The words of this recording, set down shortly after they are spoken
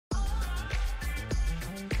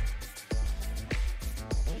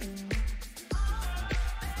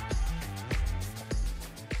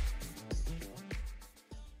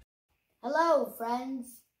Hello, friends.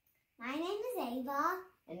 My name is Ava.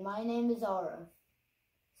 And my name is Aura.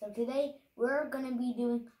 So today we're going to be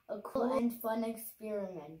doing a cool and fun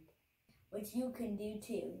experiment, which you can do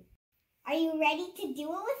too. Are you ready to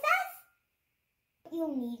do it with us? What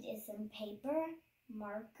you'll need is some paper,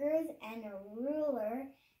 markers, and a ruler,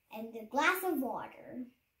 and a glass of water.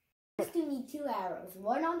 First you need two arrows,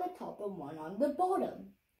 one on the top and one on the bottom.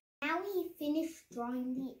 Now we finished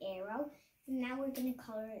drawing the arrow, so now we're going to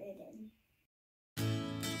color it in.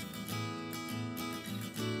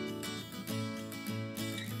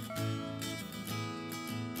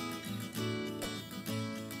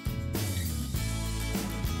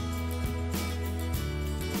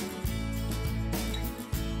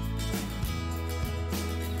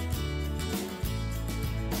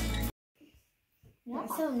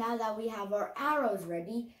 So now that we have our arrows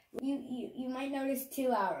ready, you might notice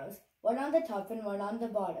two arrows, one on the top and one on the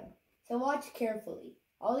bottom. So watch carefully.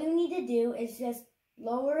 All you need to do is just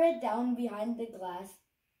lower it down behind the glass.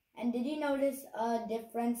 And did you notice a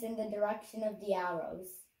difference in the direction of the arrows?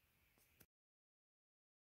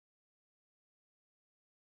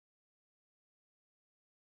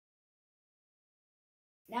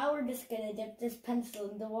 Now we're just going to dip this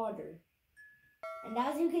pencil in the water. And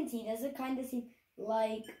as you can see, does it kind of seem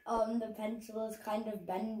like the pencil is kind of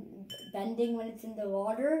bending when it's in the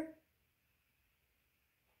water?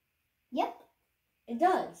 Yep, it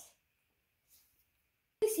does.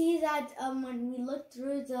 You see that when we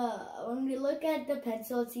look at the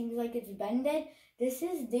pencil, it seems like it's bended. This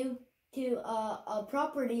is due to a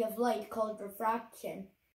property of light called refraction.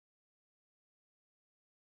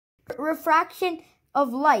 Refraction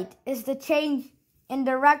of light is the change in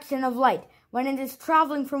direction of light when it is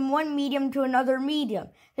traveling from one medium to another medium.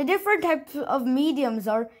 The different types of mediums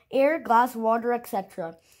are air, glass, water,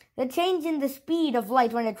 etc. The change in the speed of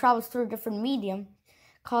light when it travels through a different medium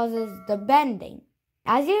causes the bending.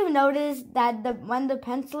 As you've noticed that when the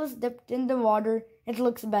pencil is dipped in the water, it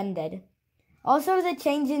looks bended. Also, the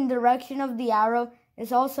change in direction of the arrow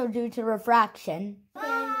is also due to refraction.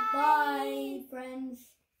 Bye, bye friends.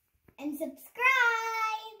 And subscribe.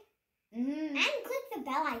 And click the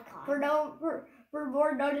bell icon for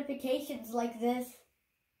more notifications like this.